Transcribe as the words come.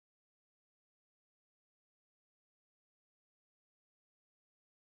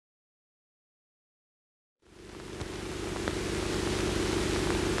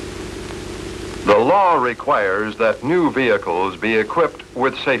law requires that new vehicles be equipped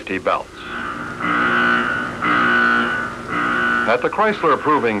with safety belts. At the Chrysler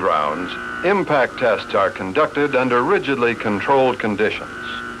Proving Grounds, impact tests are conducted under rigidly controlled conditions.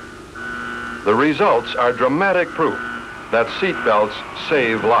 The results are dramatic proof that seat belts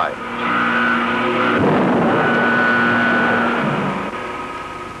save lives.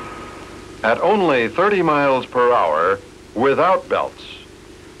 At only 30 miles per hour, without belts,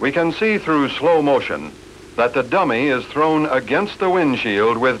 we can see through slow motion that the dummy is thrown against the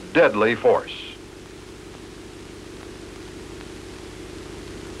windshield with deadly force.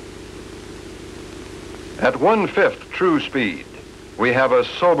 At 1/5 true speed, we have a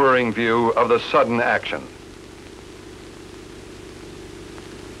sobering view of the sudden action.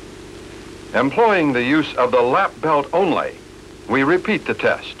 Employing the use of the lap belt only, we repeat the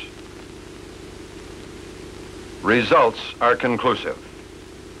test. Results are conclusive.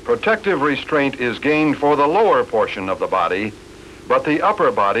 Protective restraint is gained for the lower portion of the body, but the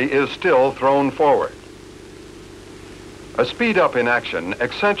upper body is still thrown forward. A speed up in action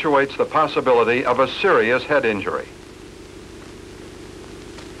accentuates the possibility of a serious head injury.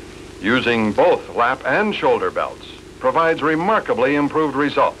 Using both lap and shoulder belts provides remarkably improved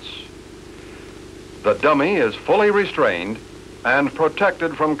results. The dummy is fully restrained and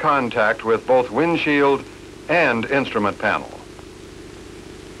protected from contact with both windshield and instrument panel.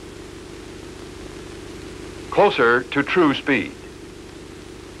 Closer to true speed.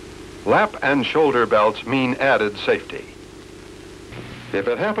 Lap and shoulder belts mean added safety. If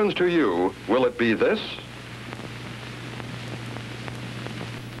it happens to you, will it be this?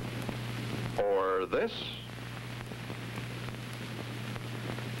 Or this?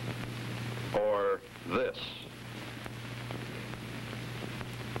 Or this?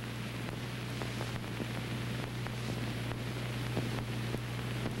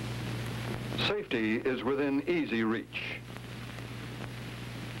 Safety is within easy reach.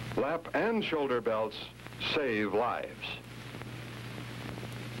 Lap and shoulder belts save lives.